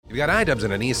You've got iDubbbz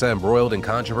and Anissa embroiled in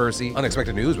controversy,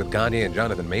 unexpected news with Kanye and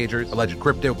Jonathan Majors, alleged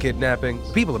crypto kidnapping,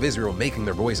 the people of Israel making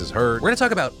their voices heard. We're going to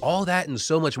talk about all that and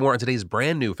so much more on today's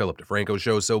brand new Philip DeFranco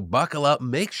show, so buckle up,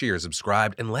 make sure you're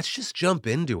subscribed, and let's just jump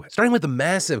into it. Starting with the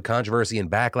massive controversy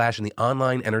and backlash in the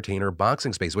online entertainer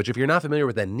boxing space, which if you're not familiar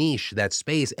with that niche, that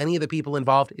space, any of the people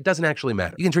involved, it doesn't actually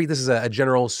matter. You can treat this as a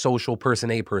general social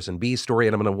person A, person B story,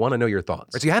 and I'm going to want to know your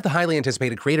thoughts. Right, so you have the highly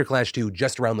anticipated Creator Clash 2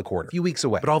 just around the corner, a few weeks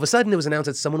away, but all of a sudden it was announced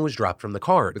that someone was dropped from the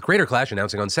card, with Creator Clash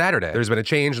announcing on Saturday there's been a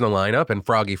change in the lineup and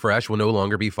Froggy Fresh will no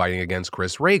longer be fighting against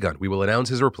Chris Raygun. We will announce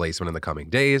his replacement in the coming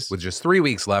days. With just 3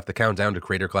 weeks left, the countdown to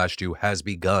Creator Clash 2 has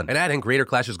begun. And adding, Creator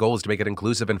Clash's goal is to make it an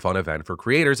inclusive and fun event for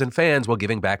creators and fans while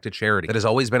giving back to charity. That has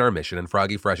always been our mission, and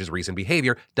Froggy Fresh's recent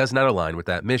behavior does not align with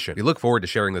that mission. We look forward to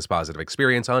sharing this positive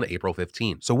experience on April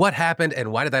 15th. So what happened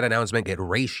and why did that announcement get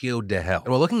ratioed to hell?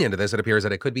 And while looking into this, it appears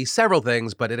that it could be several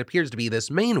things, but it appears to be this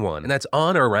main one, and that's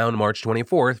on or around March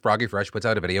 24th, Froggy Fresh puts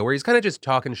out a video where he's kind of just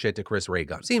talking shit to Chris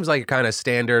Raygun. Seems like a kind of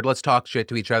standard, let's talk shit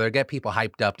to each other, get people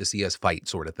hyped up to see us fight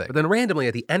sort of thing. But then randomly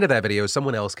at the end of that video,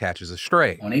 someone else catches a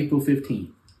stray. On April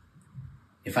 15th,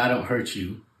 if I don't hurt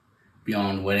you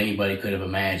beyond what anybody could have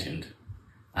imagined,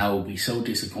 I will be so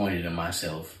disappointed in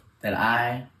myself that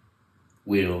I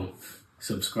will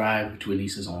subscribe to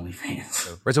Anissa's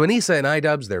OnlyFans. Right, so Anissa and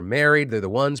iDubbbz, they're married, they're the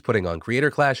ones putting on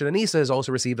Creator Clash, and Anissa has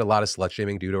also received a lot of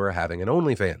slut-shaming due to her having an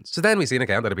OnlyFans. So then we see an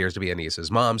account that appears to be Anissa's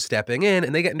mom stepping in,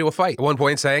 and they get into a fight. At one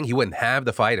point saying he wouldn't have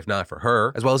the fight if not for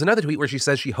her, as well as another tweet where she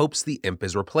says she hopes the imp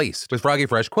is replaced. With Froggy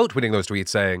Fresh quote tweeting those tweets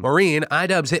saying, "Maureen,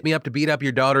 iDubbbz hit me up to beat up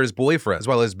your daughter's boyfriend, as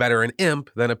well as better an imp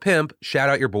than a pimp. Shout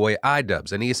out your boy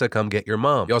iDubbbz. Anissa, come get your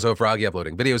mom." You also have Froggy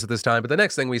uploading videos at this time, but the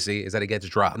next thing we see is that it gets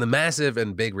dropped. And the massive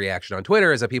and big reaction on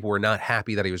Twitter is that people were not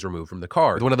happy that he was removed from the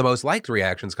card. With one of the most liked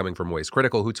reactions coming from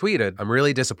MoistCritikal, who tweeted, "I'm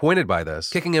really disappointed by this.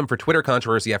 Kicking him for Twitter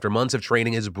controversy after months of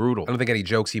training is brutal. I don't think any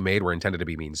jokes he made were intended to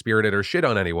be mean-spirited or shit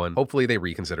on anyone. Hopefully they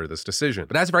reconsider this decision."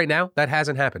 But as of right now, that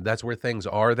hasn't happened. That's where things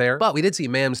are there. But we did see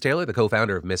Mams Taylor, the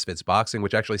co-founder of Misfits Boxing,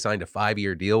 which actually signed a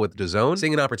 5-year deal with DAZN,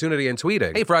 seeing an opportunity and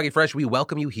tweeting, "Hey Froggy Fresh, we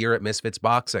welcome you here at Misfits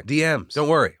Boxing. DMs, don't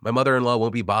worry, my mother-in-law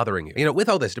won't be bothering you." You know, with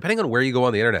all this, depending on where you go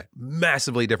on the internet,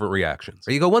 massively different reactions.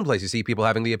 Or you go one place, you see people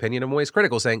having the opinion of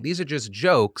MoistCritikal saying, "These are just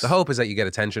jokes. The hope is that you get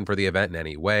attention for the event in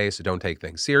any way, so don't take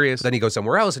things serious." Then you go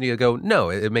somewhere else and you go, "No,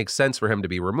 it makes sense for him to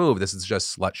be removed. This is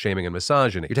just slut-shaming and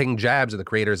misogyny. You're taking jabs at the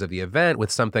creators of the event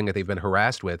with something that they've been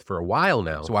harassed with for a while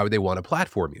now, so why would they want to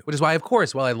platform you?" Which is why, of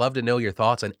course, while I'd love to know your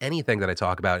thoughts on anything that I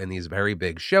talk about in these very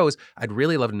big shows, I'd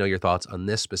really love to know your thoughts on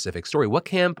this specific story. What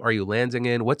camp are you landing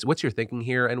in? What's your thinking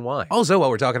here and why? Also, while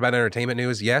we're talking about entertainment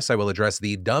news, yes, I will address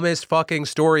the dumbest fucking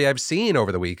story I've seen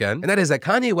over the weekend, and that is that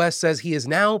Kanye West says he is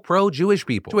now pro-Jewish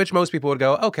people, to which most people would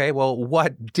go, okay, well,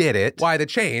 what did it? Why the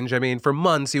change? I mean, for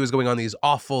months, he was going on these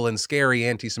awful and scary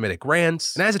anti-Semitic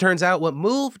rants. And as it turns out, what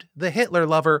moved the Hitler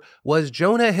lover was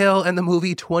Jonah Hill and the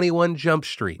movie 21 Jump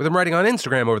Street. With him writing on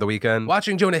Instagram over the weekend,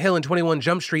 "Watching Jonah Hill in 21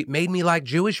 Jump Street made me like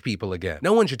Jewish people again.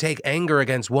 No one should take anger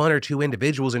against one or two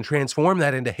individuals and transform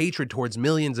that into hatred towards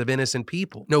millions of innocent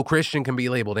people. No Christian can be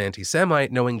labeled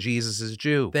anti-Semite knowing Jesus is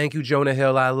Jew. Thank you, Jonah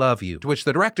Hill, I love you." To which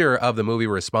the director of the movie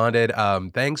responded,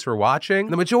 "Thanks for watching."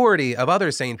 The majority of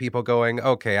other sane people going,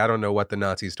 "Okay, I don't know what the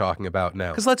Nazis talking about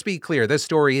now." Because let's be clear, this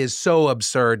story is so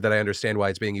absurd that I understand why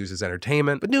it's being used as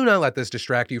entertainment, but do not let this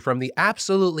distract you from the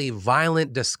absolutely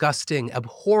violent, disgusting,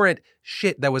 abhorrent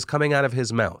shit that was coming out of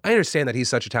his mouth. I understand that he's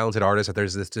such a talented artist that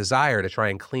there's this desire to try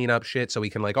and clean up shit so we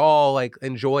can all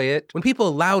enjoy it. When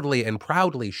people loudly and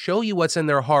proudly show you what's in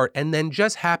their heart and then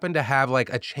just happen to have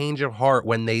a change of heart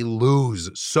when they lose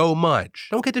so much,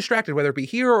 don't get distracted, whether it be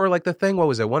here or the thing, what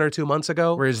was it, 1 or 2 months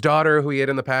ago, where his daughter, who he had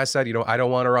in the past, said, I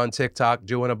don't want her on TikTok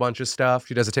doing a bunch of stuff.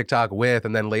 She does a TikTok with,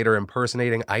 and then later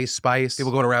impersonating Ice Spice.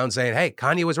 People going around saying, "Hey,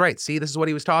 Kanye was right. See, this is what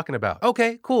he was talking about."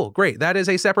 Okay, cool, great. That is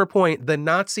a separate point. The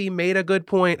Nazi made a good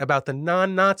point about the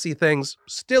non-Nazi things.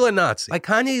 Still a Nazi.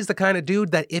 Kanye is the kind of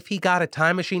dude that if he got a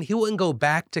time machine, he wouldn't go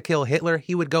back to kill Hitler.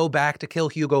 He would go back to kill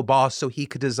Hugo Boss so he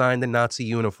could design the Nazi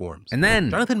uniforms. And then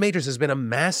Jonathan Majors has been a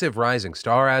massive rising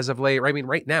star as of late. I mean,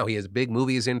 right now he has big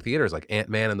movies in theaters like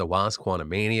Ant-Man and the Wasp,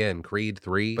 Quantumania, and Creed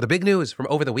 3. But the big news from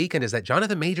over the weekend is that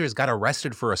Jonathan Majors got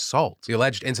arrested for assault. The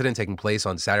alleged incident taking place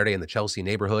on Saturday in the Chelsea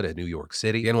neighborhood of New York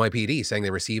City. The NYPD saying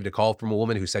they received a call from a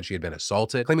woman who said she had been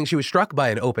assaulted, claiming she was struck by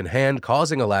an open hand hand,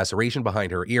 causing a laceration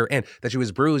behind her ear, and that she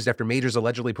was bruised after Majors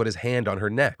allegedly put his hand on her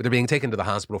neck, with her being taken to the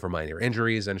hospital for minor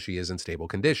injuries, and she is in stable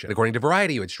condition. And according to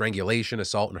Variety, you had strangulation,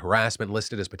 assault, and harassment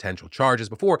listed as potential charges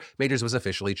before Majors was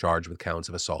officially charged with counts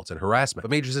of assault and harassment.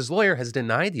 But Majors' lawyer has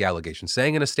denied the allegations,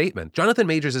 saying in a statement, Jonathan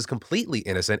Majors is completely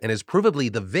innocent and is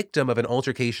provably the victim of an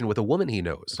altercation with a woman he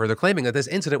knows, further claiming that this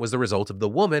incident was the result of the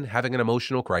woman having an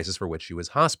emotional crisis for which she was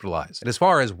hospitalized. And as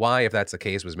far as why, if that's the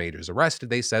case, was Majors arrested,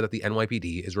 they said that the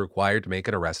NYPD is required to make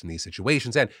an arrest in these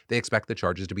situations, and they expect the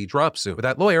charges to be dropped soon. With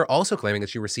that lawyer also claiming that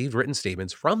she received written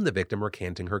statements from the victim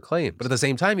recanting her claims. But at the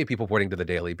same time, you have people pointing to the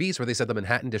Daily Beast, where they said the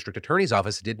Manhattan District Attorney's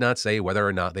Office did not say whether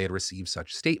or not they had received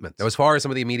such statements. Now, as far as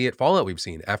some of the immediate fallout we've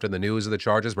seen, after the news of the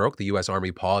charges broke, the U.S.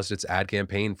 Army paused its ad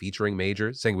campaign featuring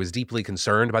Majors, saying it was deeply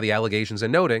concerned by the allegations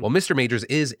and noting, while Mr. Majors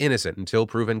is innocent until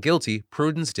proven guilty,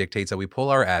 prudence dictates that we pull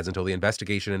our ads until the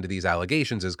investigation into these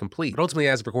allegations is complete. But ultimately,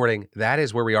 as of recording, that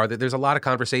is where we are. There's a lot of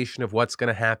conversation of what's going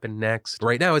to happen next. But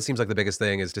right now, it seems like the biggest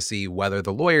thing is to see whether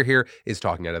the lawyer here is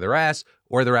talking out of their ass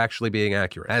or they're actually being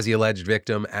accurate. Has the alleged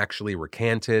victim actually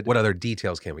recanted? What other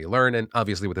details can we learn? And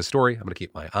obviously with this story, I'm going to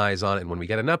keep my eyes on it. And when we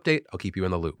get an update, I'll keep you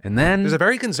in the loop. And then there's a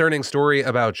very concerning story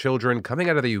about children coming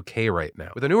out of the UK right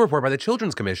now, with a new report by the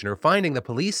Children's Commissioner finding the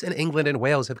police in England and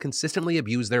Wales have consistently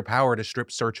abused their power to strip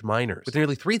search minors. With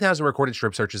nearly 3,000 recorded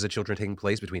strip searches of children taking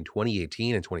place between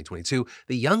 2018 and 2022,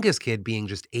 the youngest kid being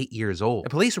just 8 years old.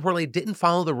 And police reportedly didn't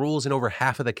follow the rules in over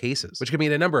half of the cases, which could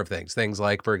mean a number of things. Things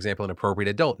like, for example, an appropriate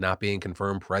adult not being confirmed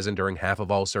present during half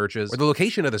of all searches, or the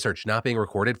location of the search not being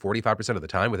recorded 45% of the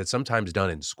time, with it sometimes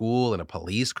done in school, in a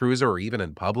police cruiser, or even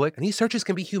in public. And these searches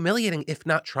can be humiliating, if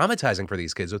not traumatizing for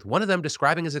these kids, with one of them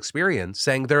describing his experience,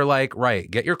 saying they're like,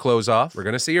 right, get your clothes off, we're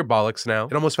gonna see your bollocks now.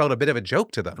 It almost felt a bit of a joke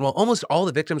to them. And while almost all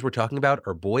the victims we're talking about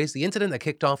are boys, the incident that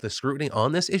kicked off the scrutiny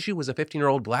on this issue was a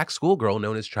 15-year-old black schoolgirl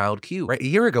known as Child Q. Right, a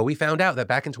year ago, we found out that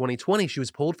back in 2020, she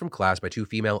was pulled from class by 2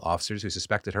 female officers who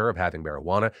suspected her of having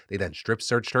marijuana. They then strip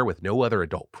searched her with no other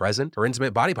adult present, her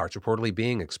intimate body parts reportedly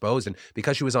being exposed, and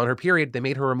because she was on her period, they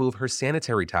made her remove her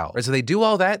sanitary towel. Right, so they do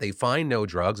all that, they find no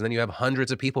drugs, and then you have hundreds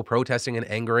of people protesting in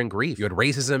anger and grief. You had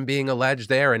racism being alleged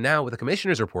there, and now with the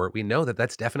commissioner's report, we know that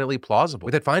that's definitely plausible,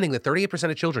 with it finding that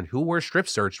 38% of children who were strip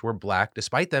searched were black,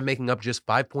 despite them making up just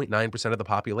 5.9% of the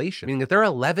population, meaning that they're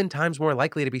 11 times more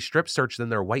likely to be strip searched than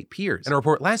their white peers. And a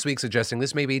report last week suggesting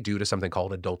this may be due to something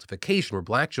called adultification, where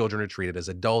black children are treated as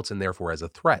adults and therefore as a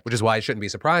threat, which is why it shouldn't be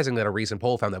surprising that a recent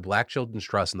poll found that black children's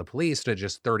trust in the police stood at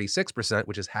just 36%,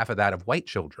 which is half of that of white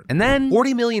children. And then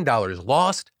 $40 million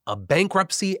lost, a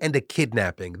bankruptcy, and a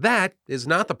kidnapping. That is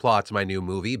not the plot to my new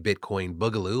movie, Bitcoin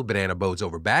Boogaloo, Banana Boats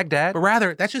Over Baghdad, but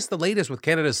rather, that's just the latest with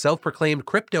Canada's self-proclaimed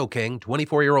crypto king,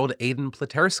 24-year-old Aiden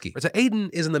Platersky. So Aiden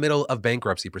is in the middle of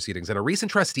bankruptcy proceedings, and a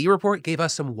recent trustee report gave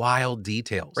us some wild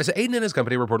details. So Aiden and his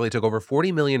company reportedly took over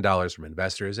 $40 million from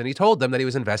investors, and he told them that he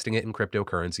was investing it in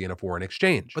cryptocurrency and a foreign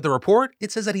exchange. But the report,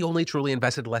 it says that he only truly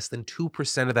invested less than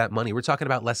 2% of that money. We're talking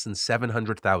about less than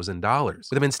 $700,000,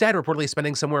 with him instead reportedly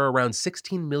spending somewhere around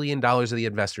 $16 million of the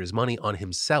investors' money on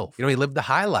himself. You know, he lived the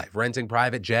high life, renting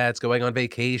private jets, going on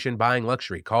vacation, buying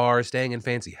luxury cars, staying in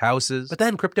fancy houses. But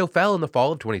then crypto fell in the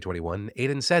fall of 2021.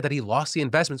 Aiden said that he lost the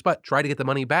investments, but tried to get the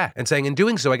money back. And saying in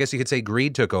doing so, I guess you could say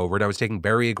greed took over, and I was taking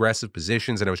very aggressive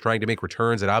positions, and I was trying to make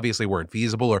returns that obviously weren't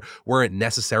feasible or weren't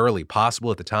necessarily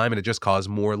possible at the time, and it just caused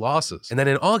more losses. And then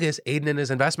in August, Aiden and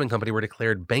his investment company were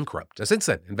declared bankrupt. Now, since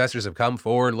then, investors have come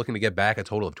forward looking to get back a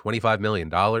total of $25 million,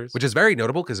 which is very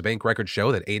notable because bank records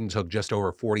show that Aiden took just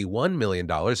over $41 million,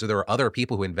 so there are other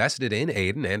people who invested in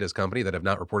Aiden and his company that have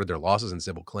not reported their losses in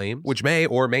civil claims, which may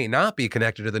or may not be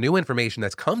connected to the new information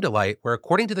that's come to light, where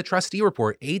according to the trustee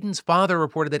report, Aiden's father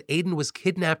reported that Aiden was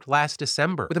kidnapped last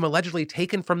December, with him allegedly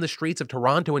taken from the streets of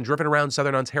Toronto and driven around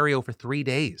southern Ontario for 3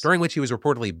 days, during which he was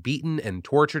reportedly beaten and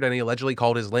tortured, and he allegedly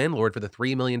called his landlord for the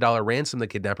 $3 million ransom the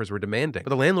kidnappers were demanding.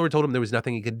 But the landlord told him there was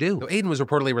nothing he could do. So Aiden was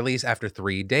reportedly released after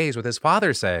 3 days, with his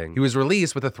father saying he was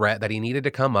released with a threat that he needed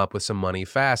to come up with some money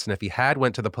fast, and if he had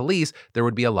went to the police, there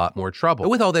would be a lot more trouble. But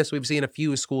with all this, we've seen a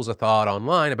few schools of thought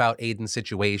online about Aiden's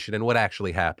situation and what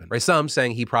actually happened. Right? Some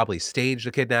saying he probably staged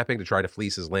a kidnapping to try to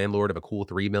fleece his landlord of a cool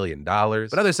 $3 million,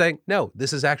 but others saying, no,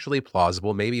 this is actually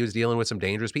plausible. Maybe he was dealing with some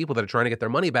dangerous people that are trying to get their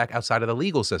money back outside of the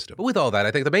legal system. But with all that,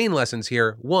 I think the main lessons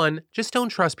here, 1, just don't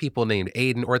trust people named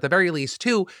Aiden, or at the very least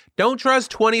 2, don't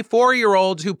trust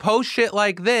 24-year-olds who post shit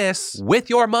like this with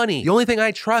your money. The only thing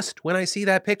I trust when I see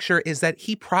that picture is that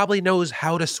he probably knows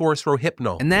how to source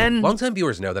Rohypnol. And then, longtime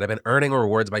viewers know that I've been earning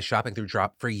rewards by shopping through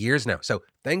Drop for years now. So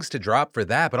thanks to Drop for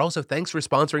that, but also thanks for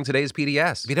sponsoring today's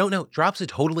PDS. If you don't know, Drop's a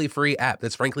totally free app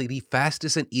that's frankly the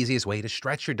fastest and easiest way to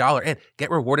stretch your dollar and get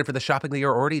rewarded for the shopping that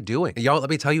you're already doing. And y'all, let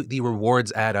me tell you, the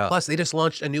rewards add up. Plus, they just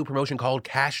launched a new promotion called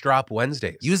Cash Drop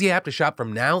Wednesdays. Use the app to shop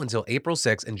from now until April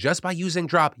 6th, and just by using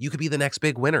Drop, you could be the next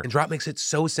big winner. And Drop makes it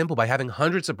so simple by having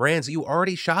hundreds of brands that you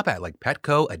already shop at, like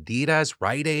Petco, Adidas,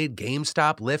 Rite Aid,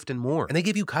 GameStop, Lyft, and more. And they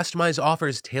give you customized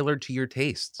offers tailored to your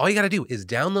tastes. All you gotta do is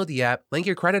download the app, link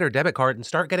your credit or debit card, and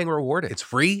start getting rewarded. It's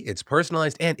free, it's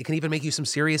personalized, and it can even make you some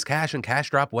serious cash on Cash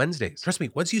Drop Wednesdays. Trust me,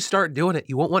 once you start doing it,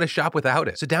 you won't want to shop without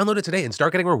it. So download it today and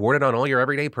start getting rewarded on all your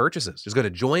everyday purchases. Just go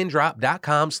to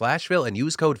joindrop.com/Phil and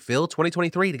use code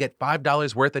PHIL2023 to get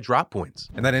 $5 worth of Drop points.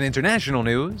 And then in international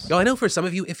news, yo, I know for some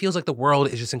of you, it feels like the world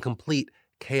is just in complete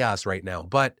chaos right now,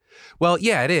 but well,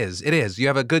 yeah, it is. It is. You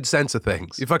have a good sense of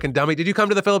things. You fucking dummy. Did you come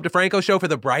to the Philip DeFranco show for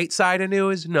the bright side of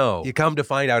news? No. You come to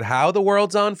find out how the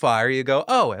world's on fire. You go,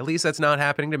 oh, at least that's not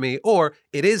happening to me. Or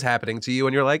it is happening to you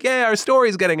and you're like, yeah, our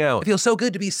story's getting out. It feels so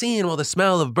good to be seen while the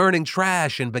smell of burning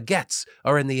trash and baguettes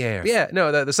are in the air. Yeah,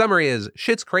 no, the summary is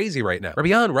shit's crazy right now. Or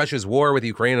beyond Russia's war with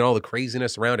Ukraine and all the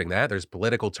craziness surrounding that, there's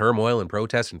political turmoil and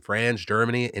protests in France,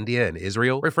 Germany, India, and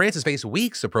Israel, where France has faced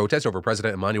weeks of protests over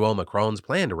President Emmanuel Macron's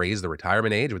plan to raise the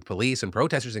retirement age, with police and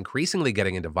protesters increasingly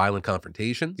getting into violent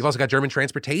confrontations. You've also got German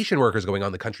transportation workers going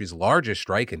on the country's largest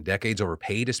strike in decades over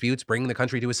pay disputes, bringing the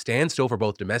country to a standstill for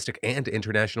both domestic and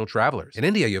international travelers. In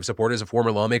India, you have supporters of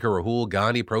former lawmaker Rahul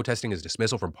Gandhi protesting his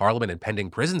dismissal from parliament and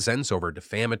pending prison sentence over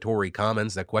defamatory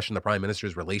comments that question the prime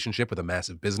minister's relationship with a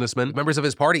massive businessman. Members of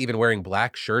his party even wearing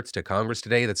black shirts to Congress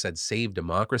today that said "Save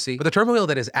Democracy." But the turmoil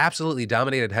that has absolutely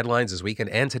dominated headlines this weekend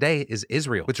and today is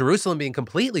Israel, with Jerusalem being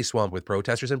completely swamped with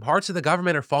protesters and parts of the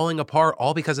government are falling apart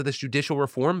all because of this judicial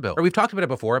reform bill. Or we've talked about it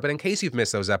before, but in case you've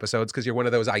missed those episodes because you're one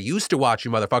of those "I used to watch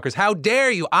you motherfuckers," how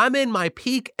dare you? I'm in my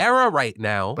peak era right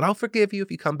now, but I'll forgive you if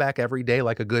you come back every day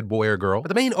like a good boy or girl. But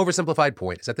the main oversimplified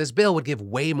point is that this bill would give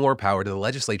way more power to the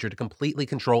legislature to completely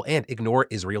control and ignore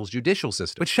Israel's judicial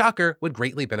system, which, shocker, would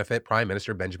greatly benefit Prime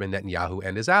Minister Benjamin Netanyahu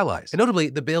and his allies. And notably,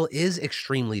 the bill is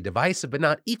extremely divisive, but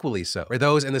not equally so, where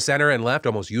those in the center and left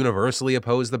almost universally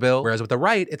oppose the bill, whereas with the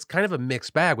right, it's kind of a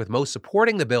mixed bag, with most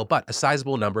supporting the bill, but a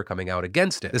sizable number coming out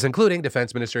against it. This including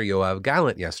Defense Minister Yoav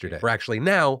Gallant yesterday, or actually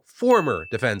now former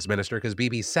Defense Minister, because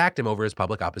Bibi sacked him over his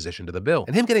public opposition to the bill.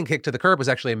 And him getting kicked to the curb was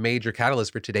actually a major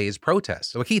catalyst for today's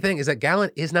protests. So a key thing is that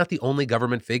Gallant is not the only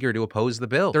government figure to oppose the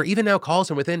bill. There are even now calls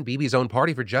from within Bibi's own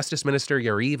party for Justice Minister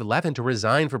Yariv Levin to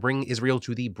resign for bringing Israel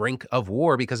to the brink of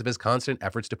war because of his constant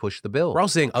efforts to push the bill. We're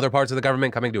also seeing other parts of the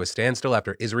government coming to a standstill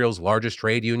after Israel's largest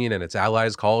trade union and its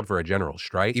allies called for a general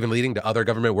strike, even leading to other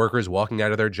government workers walking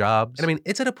out of their jobs. And I mean,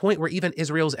 it's at a point where even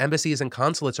Israel's embassies and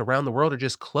consulates around the world are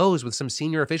just closed, with some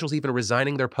senior officials even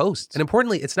resigning their posts. And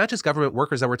importantly, it's not just government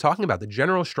workers that we're talking about. The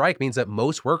general strike means that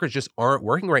most workers just aren't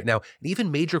working right now. And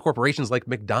even major corporations like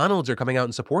McDonald's are coming out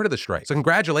in support of the strike. So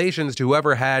congratulations to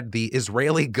whoever had the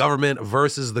Israeli government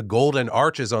versus the Golden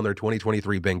Arches on their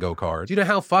 2023 bingo cards. Do you know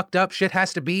how fucked up shit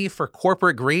has to be for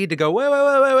corporate greed to go,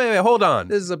 wait, hold on.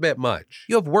 This is a bit much.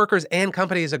 You have workers and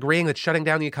companies agreeing that shutting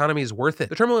down the economy is worth it.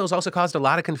 The turmoil has also caused a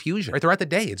lot of confusion. Right throughout the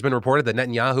day, it's been reported that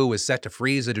Netanyahu was set to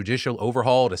freeze a judicial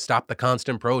overhaul to stop the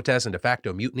constant protests and de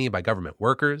facto mutiny by government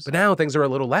workers. But now things are a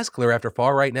little less clear after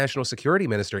far-right National Security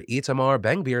Minister Itamar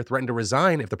Ben-Gvir threatened to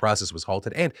resign if the process was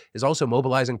halted, and is also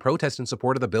mobilizing protests in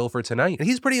support of the bill for tonight. And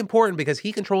he's pretty important because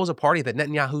he controls a party that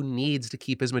Netanyahu needs to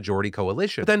keep his majority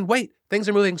coalition. But then wait, things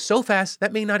are moving so fast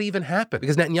that may not even happen,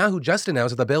 because Netanyahu just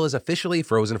announced that the bill is officially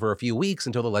frozen for a few weeks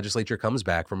until the legislature comes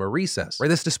back from a recess. Right,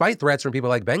 this despite threats from people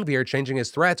like Ben-Gvir changing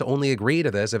his threat to only agree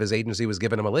to this if his agency was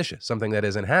given a militia, something that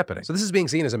isn't happening. So this is being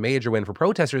seen as a major win for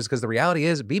protesters, because the reality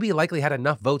is Bibi likely had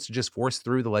enough votes to just force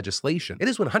through the legislation. It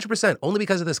is 100% only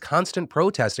because of this constant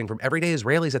protesting from everyday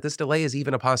Israelis that this delay is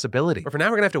even a possibility. But for now,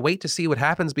 we're gonna have to wait to see what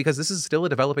happens, because this is still a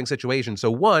developing situation.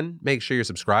 So one, make sure you're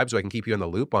subscribed so I can keep you in the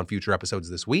loop on future episodes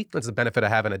this week. That's the benefit of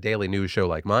having a daily news show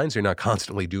like mine, so you're not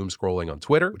constantly doom scrolling on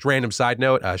Twitter. Which, random side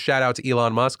note, shout out to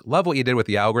Elon Musk. Love what you did with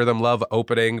the algorithm. Love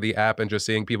opening the app and just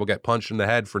seeing people get punched in the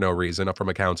head for no reason from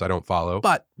accounts I don't follow.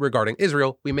 But regarding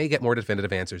Israel, we may get more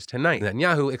definitive answers tonight.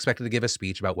 Netanyahu expected to give a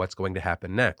speech about what's going to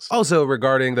happen next. Also,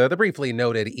 regarding the briefly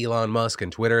noted Elon Musk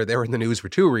and Twitter, they were in the news for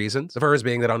two reasons. The first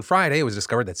being that on Friday, it was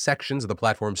discovered that sections of the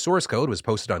platform's source code was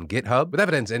posted on GitHub, with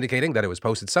evidence indicating that it was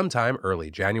posted sometime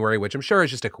early January, which I'm sure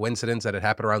is just a coincidence that it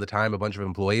happened around the time time a bunch of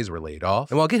employees were laid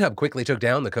off. And while GitHub quickly took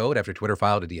down the code after Twitter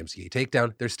filed a DMCA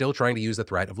takedown, they're still trying to use the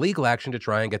threat of legal action to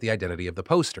try and get the identity of the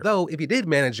poster. Though, if you did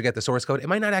manage to get the source code, it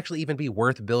might not actually even be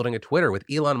worth building a Twitter, with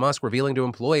Elon Musk revealing to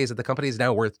employees that the company is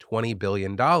now worth $20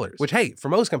 billion. Which, hey, for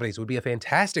most companies would be a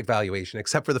fantastic valuation,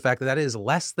 except for the fact that that is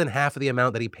less than half of the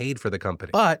amount that he paid for the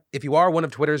company. But if you are one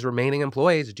of Twitter's remaining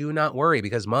employees, do not worry,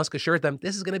 because Musk assured them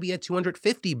this is going to be a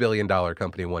 $250 billion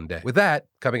company one day. With that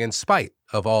coming in spite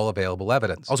of all available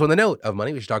evidence. Also, on the note of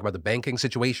money, we should talk about the banking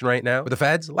situation right now, with the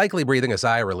feds likely breathing a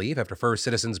sigh of relief after First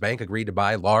Citizens Bank agreed to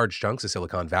buy large chunks of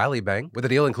Silicon Valley Bank, with the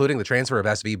deal including the transfer of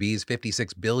SVB's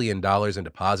 $56 billion in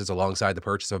deposits alongside the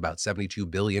purchase of about $72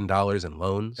 billion in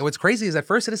loans. And what's crazy is that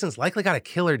First Citizens likely got a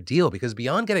killer deal, because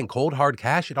beyond getting cold hard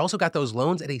cash, it also got those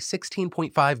loans at a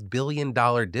 $16.5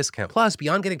 billion discount. Plus,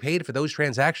 beyond getting paid for those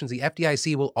transactions, the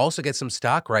FDIC will also get some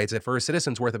stock rights at First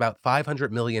Citizens worth about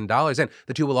 $500 million, and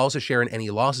the two will also share in any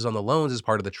losses on the loans as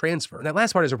part of the transfer. And that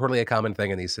last part is reportedly a common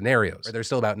thing in these scenarios, where there's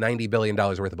still about $90 billion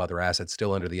worth of other assets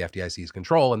still under the FDIC's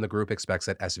control, and the group expects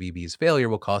that SVB's failure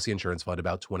will cost the insurance fund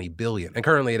about $20 billion. And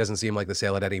currently, it doesn't seem like the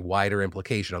sale had any wider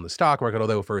implication on the stock market,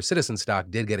 although First Citizens stock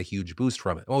did get a huge boost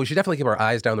from it. Well, we should definitely keep our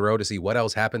eyes down the road to see what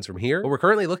else happens from here. What we're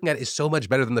currently looking at is so much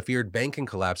better than the feared banking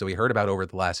collapse that we heard about over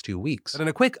the last 2 weeks. And in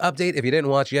a quick update, if you didn't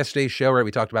watch yesterday's show, right,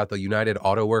 we talked about the United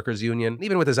Auto Workers Union. And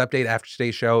even with this update after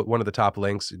today's show, one of the top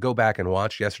links, go back and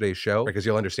watch yesterday's show, because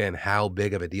you'll understand how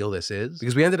big of a deal this is.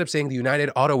 Because we ended up seeing the United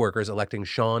Auto Workers electing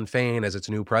Sean Fain as its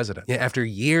new president. Yet after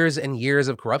years and years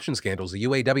of corruption scandals, the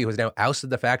UAW has now ousted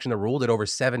the faction that ruled it over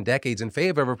 7 decades in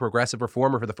favor of a progressive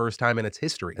reformer for the first time in its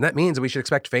history. And that means that we should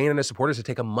expect Fain and his supporters to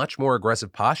take a much more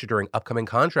aggressive posture during upcoming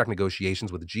contract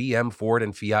negotiations with GM, Ford,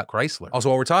 and Fiat Chrysler. Also,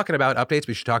 while we're talking about updates,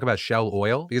 we should talk about Shell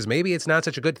Oil, because maybe it's not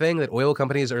such a good thing that oil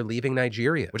companies are leaving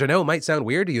Nigeria, which I know might sound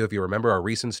weird to you if you remember our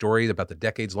recent stories about the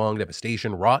decades-long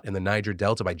devastation wrought in the Niger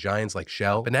Delta by giants like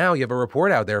Shell. But now you have a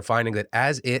report out there finding that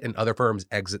as it and other firms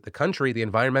exit the country, the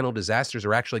environmental disasters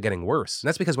are actually getting worse. And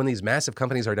that's because when these massive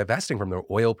companies are divesting from their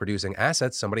oil-producing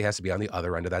assets, somebody has to be on the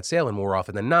other end of that sale, and more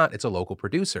often than not, it's a local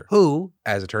producer, who,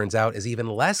 as it turns out, is even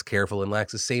less careful and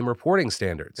lacks the same reporting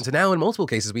standards. And so now in multiple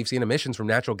cases, we've seen emissions from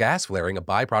natural gas flaring, a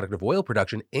byproduct of oil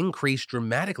production, increase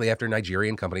dramatically after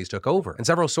Nigerian companies took over. And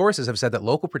several sources have said that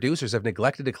local producers have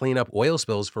neglected to clean up oil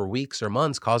spills for weeks or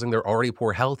months, causing their already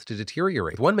poor health to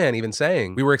deteriorate. With one man even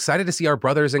saying, "We were excited to see our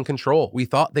brothers in control. We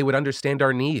thought they would understand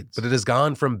our needs, but it has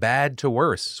gone from bad to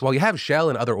worse." So while you have Shell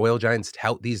and other oil giants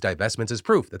tout these divestments as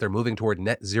proof that they're moving toward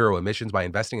net zero emissions by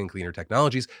investing in cleaner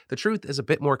technologies, the truth is a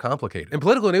bit more complicated. In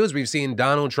political news, we've seen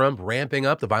Donald Trump ramping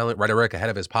up the violent rhetoric ahead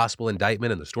of his possible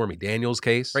indictment in the Stormy Daniels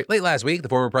case. Right, late last week, the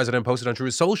former president posted on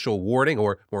Truth Social warning,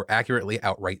 or more accurately,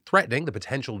 outright threatening, the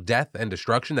potential death and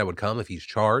destruction that would come if he's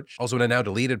charged. Also, in a now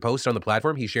deleted post on the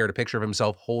platform, he shared a picture of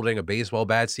himself holding a baseball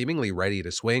bat, seemingly ready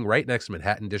to swing, right next to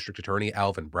Manhattan District Attorney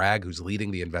Alvin Bragg, who's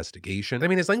leading the investigation. I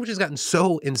mean, his language has gotten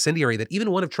so incendiary that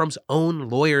even one of Trump's own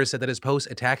lawyers said that his posts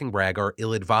attacking Bragg are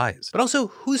ill-advised. But also,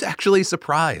 who's actually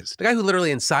surprised? The guy who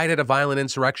literally incited a violent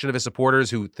insurrection of his supporters,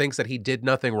 who thinks that he did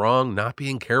nothing wrong, not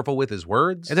being careful with his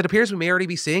words? And it appears we may already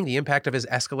be seeing the impact of his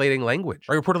escalating language.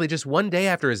 Right, reportedly just one day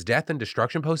after his death and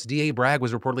destruction post, DA Bragg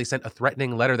was reportedly sent a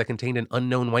threatening letter that contained an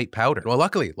unknown white powder. Well,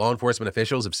 luckily, law enforcement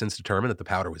officials have since determined that the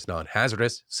powder was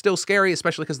non-hazardous. Still scary,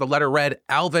 especially because the letter read,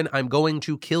 "Alvin, I'm going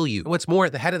to kill you." And what's more,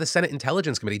 the head of the Senate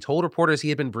Intelligence Committee told reporters he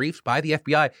had been briefed by the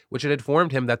FBI, which had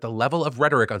informed him that the level of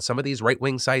rhetoric on some of these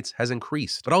right-wing sites has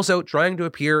increased, but also trying to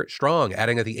appear strong,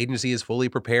 adding that the agency is fully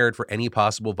prepared for any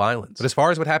possible violence. But as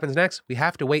far as what happens next, we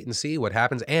have to wait and see what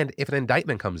happens and if an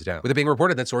indictment comes down, with it being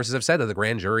reported that sources have said that the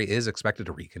grand jury is expected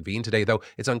to reconvene today, though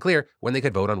it's unclear when they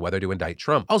could vote on whether to indict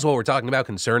Trump. Also, while we're talking about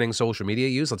concerning social media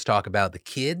use, let's talk about the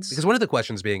kids, because one of the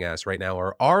questions being asked right now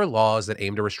are laws that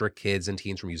aim to restrict kids and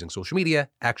teens from using social media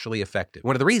actually effective?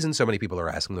 One of the reasons so many people are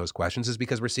asking those questions is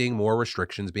because we're seeing more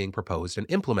restrictions being proposed and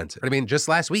implemented. But I mean, just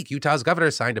last week, Utah's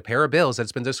governor signed a pair of bills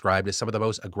that's been described as some of the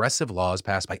most aggressive laws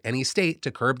passed by any state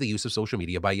to curb the use of social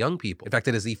media by young people. In fact,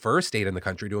 it is the first state in the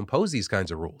country to impose these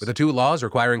kinds of rules, with the two laws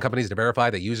requiring companies to verify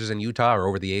that users in Utah are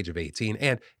over the age of 18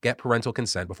 and get parental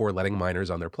consent before letting minors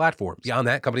on their platforms. Beyond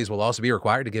that, companies will also be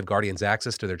required to give guardians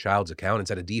access to their child's account and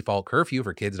set a default curfew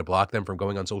for kids to block them from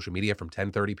going on social media from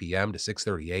 10:30 p.m. to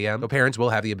 6:30 a.m. So parents will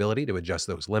have the ability to adjust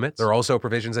those limits. There are also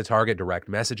provisions that target direct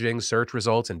messaging, search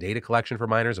results, and data collection for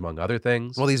minors, among other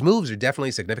things. While these moves are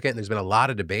definitely significant, and there's been a lot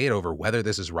of debate over whether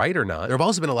this is right or not, there have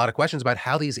also been a lot of questions about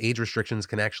how these age restrictions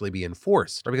can actually be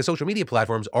enforced. Because social media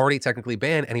platforms already technically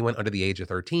ban anyone under the age of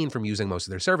 13 from using most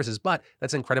of their services, but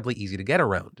that's incredibly easy to get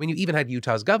around. I mean, you even had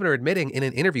Utah's governor admitting in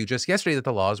an interview just yesterday that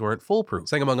the laws weren't foolproof,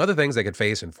 saying among other things they could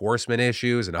face enforcement issues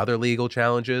issues and other legal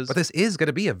challenges. But this is going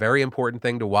to be a very important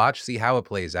thing to watch, see how it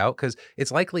plays out, because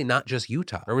it's likely not just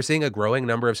Utah. We're seeing a growing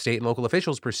number of state and local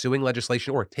officials pursuing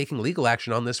legislation or taking legal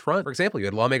action on this front. For example, you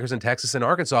had lawmakers in Texas and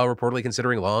Arkansas reportedly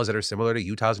considering laws that are similar to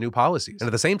Utah's new policies. And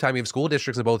at the same time, you have school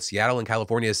districts in both Seattle and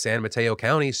California's San Mateo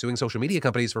County suing social media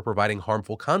companies for providing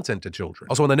harmful content to children.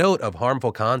 Also, on the note of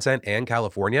harmful content and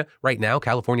California, right now,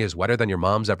 California is wetter than your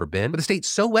mom's ever been. But the state's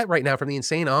so wet right now from the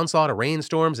insane onslaught of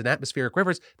rainstorms and atmospheric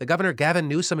rivers that Governor Gavin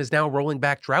Newsom is now rolling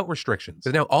back drought restrictions.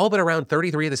 There's now all but around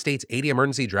 33 of the state's 80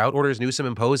 emergency drought orders Newsom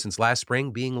imposed since last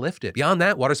spring being lifted. Beyond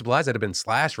that, water supplies that have been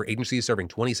slashed for agencies serving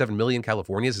 27 million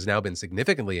Californians has now been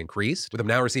significantly increased, with them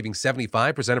now receiving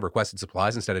 75% of requested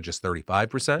supplies instead of just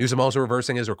 35%. Newsom also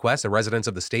reversing his request that residents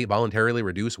of the state voluntarily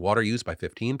reduce water use by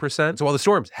 15%. So while the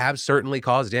storms have certainly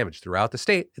caused damage throughout the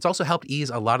state, it's also helped ease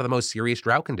a lot of the most serious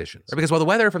drought conditions. Because while the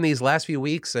weather from these last few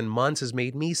weeks and months has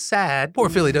made me sad, poor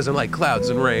Philly doesn't like clouds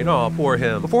and rain, oh, poor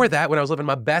him. Before that, when I was living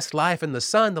my best life in the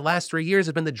sun, the last 3 years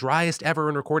have been the driest ever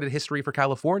in recorded history for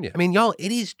California. I mean, y'all,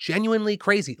 it is genuinely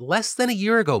crazy. Less than a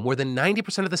year ago, more than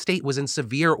 90% of the state was in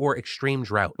severe or extreme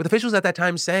drought, with officials at that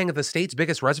time saying that the state's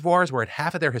biggest reservoirs were at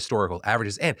half of their historical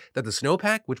averages and that the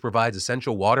snowpack, which provides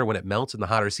essential water when it melts in the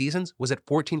hotter seasons, was at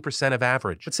 14% of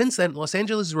average. But since then, Los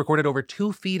Angeles has recorded over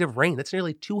 2 feet of rain. That's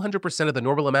nearly 200% of the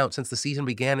normal amount since the season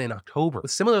began in October,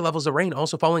 with similar levels of rain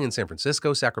also falling in San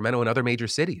Francisco, Sacramento, and other major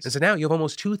cities. And so now you have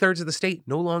almost 2/3 of the state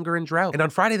no longer in drought. And on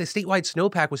Friday, the statewide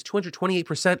snowpack was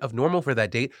 228% of normal for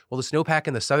that date, while the snowpack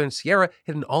in the Southern Sierra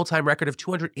hit an all-time record of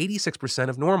 286%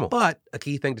 of normal. But a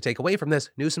key thing to take away from this,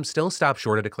 Newsom still stopped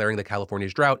short of declaring that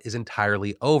California's drought is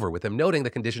entirely over, with him noting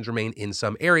that conditions remain in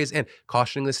some areas and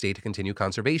cautioning the state to continue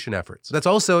conservation efforts. That's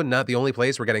also not the only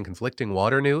place we're getting conflicting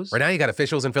water news. Right now, you got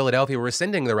officials in Philadelphia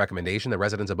rescinding the recommendation that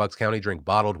residents of Bucks County drink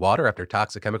bottled water after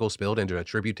toxic chemicals spilled into a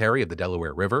tributary of the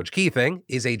Delaware River, which, key thing,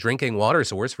 is a drinking water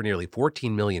source for nearly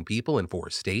 14 million people in 4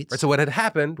 states. Right, so what had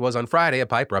happened was on Friday, a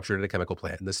pipe ruptured at a chemical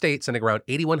plant in the state, sending around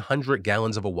 8,100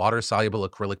 gallons of a water-soluble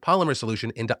acrylic polymer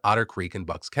solution into Otter Creek in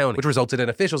Bucks County, which resulted in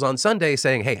officials on Sunday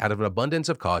saying, hey, out of an abundance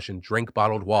of caution, drink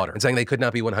bottled water, and saying they could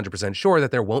not be 100% sure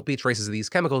that there won't be traces of these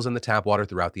chemicals in the tap water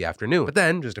throughout the afternoon. But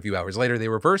then, just a few hours later, they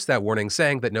reversed that warning,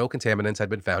 saying that no contaminants had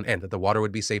been found and that the water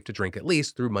would be safe to drink at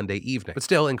least through Monday evening, but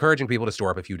still encouraging people to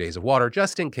store up a few days of water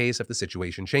just in case if the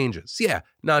situation changes. So yeah,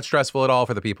 not stressful at all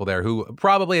for the people there who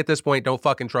probably at this point don't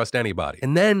fucking trust anybody.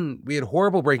 And then we had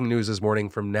horrible breaking news this morning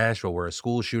from Nashville, where a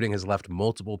school shooting has left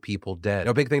multiple people dead.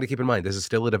 Now, a big thing to keep in mind, this is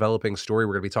still a developing story.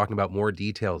 We're going to be talking about more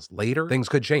details later. Things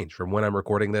could change from when I'm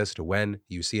recording this to when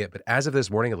you see it, but as of this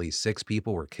morning, at least 6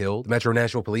 people were killed. The Metro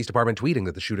Nashville Police Department tweeting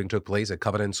that the shooting took place at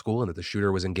Covenant School and that the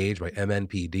shooter was engaged by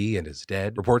MNPD and is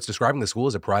dead. Reports describing the school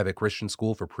as a private Christian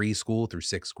school for preschool through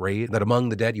 6th grade, and that among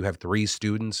the dead, you have 3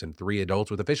 students and 3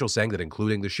 adults, with officials saying that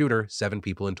including the shooter, 7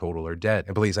 people in total are dead,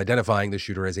 and police identifying the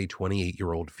shooter as a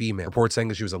 28-year-old female. Reports saying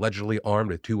that she was allegedly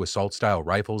armed with 2 assault-style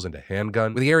rifles and a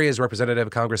handgun. With the area's representative,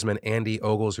 Congressman Andy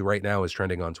Ogles, who right now is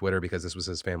trending on Twitter because this was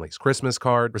his family's Christmas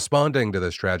card, responding to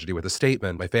this tragedy with a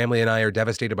statement. My family and I are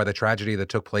devastated by the tragedy that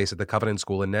took place at the Covenant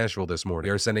School in Nashville this morning.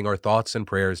 We are sending our thoughts and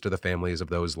prayers to the families of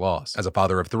those lost. As a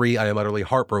father of 3, I am utterly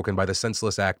heartbroken by the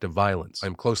senseless act of violence. I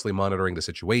am closely monitoring the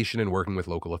situation and working with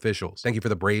local officials. Thank you for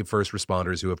the brave first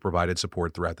responders who have provided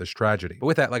support throughout this tragedy. But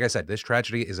with that, like I said, this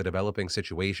tragedy is a developing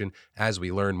situation. As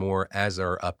we learn more, as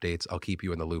there are updates, I'll keep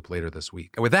you in the loop later this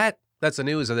week. And with that, that's the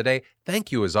news of the day.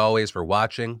 Thank you as always for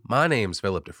watching. My name's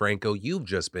Philip DeFranco. You've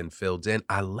just been filled in.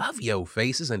 I love yo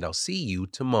faces, and I'll see you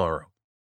tomorrow.